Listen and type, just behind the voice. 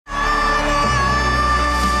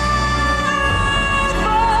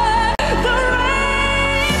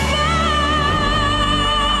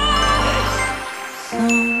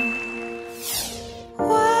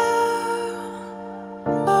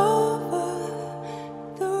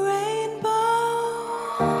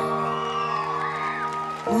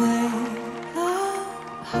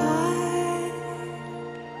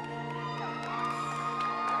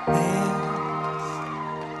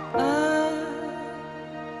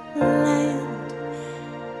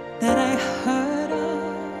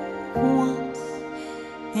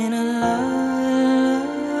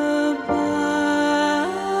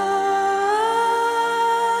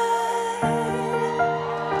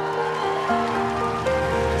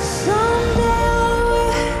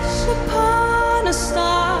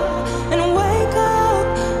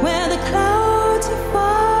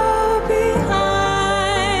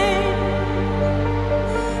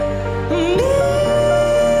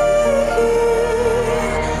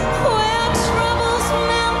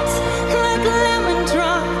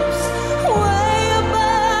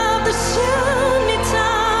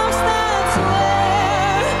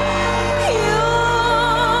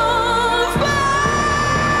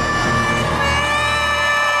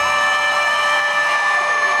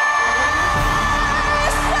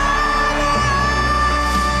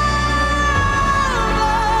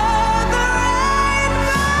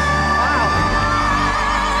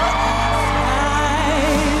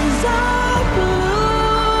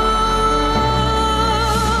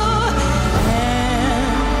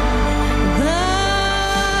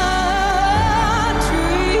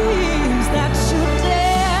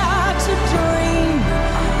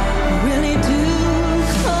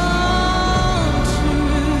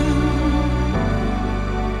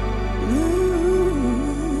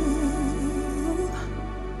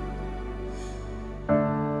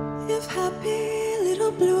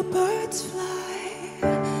birds fly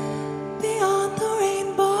beyond the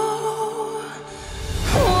rainbow.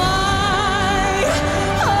 Why?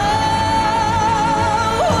 Oh,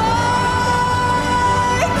 why?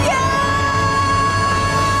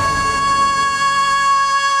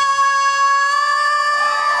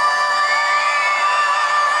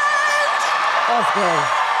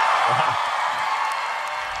 Oscar.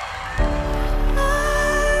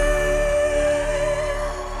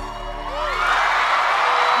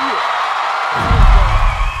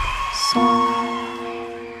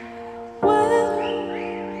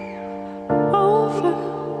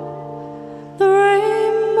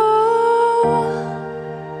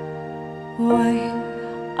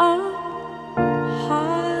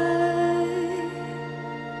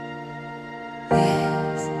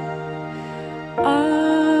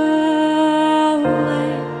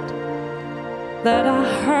 That I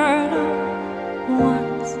heard of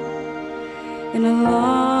once in a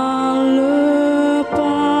lullaby.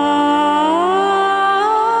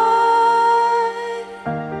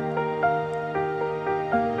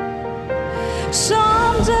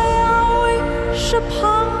 Someday I'll wish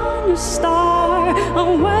upon a star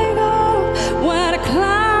and wake up when the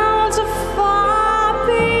clouds are far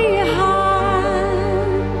behind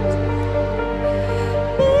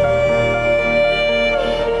me.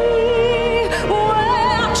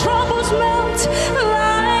 Melt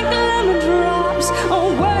like lemon drops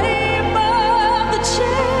away above the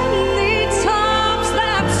chimney tops.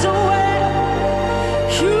 That's where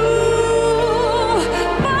you'll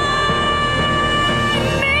find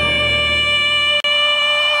me.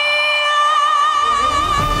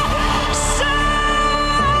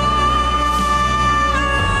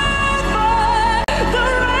 Over the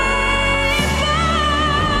rainbow,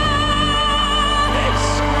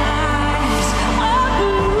 skies are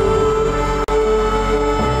blue.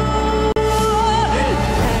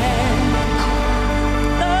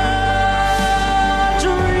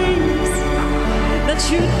 That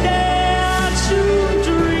you dare to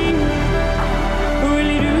dream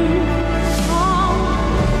really do come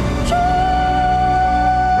true.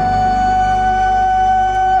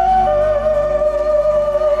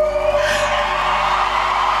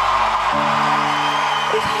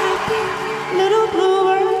 If happy little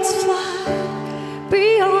bluebirds fly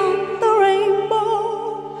beyond the rainbow,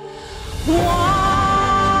 why?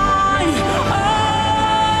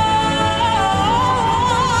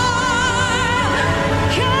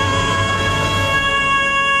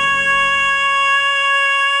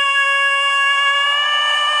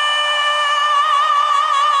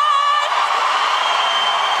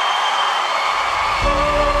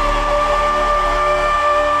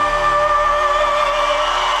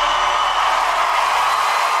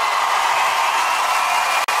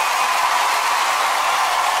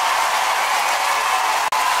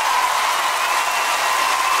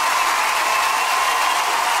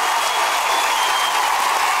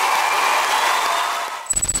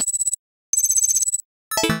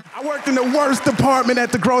 I worked in the worst department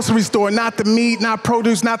at the grocery store. Not the meat, not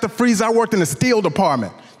produce, not the freezer. I worked in the steel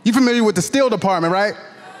department. You familiar with the steel department, right?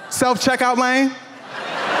 Self-checkout lane?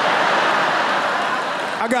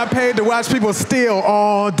 I got paid to watch people steal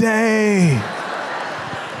all day.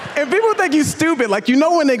 And people think you stupid. Like, you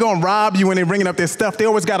know when they're gonna rob you when they're bringing up their stuff, they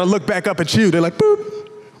always gotta look back up at you. They're like, boop,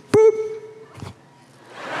 boop.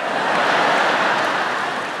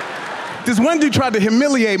 This one dude tried to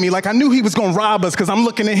humiliate me, like I knew he was gonna rob us because I'm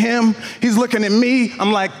looking at him, he's looking at me.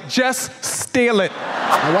 I'm like, just steal it.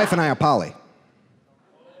 My wife and I are poly.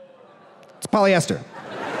 It's polyester.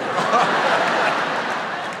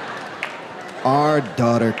 Our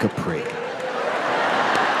daughter Capri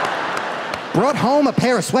brought home a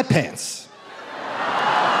pair of sweatpants.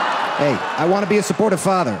 Hey, I want to be a supportive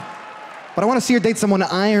father, but I want to see her date someone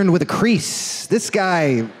ironed with a crease. This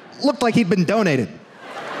guy looked like he'd been donated.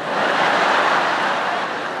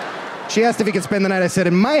 She asked if he could spend the night. I said,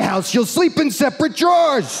 in my house, you'll sleep in separate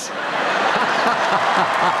drawers. Hey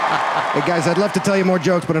guys, I'd love to tell you more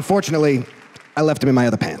jokes, but unfortunately, I left them in my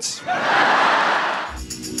other pants.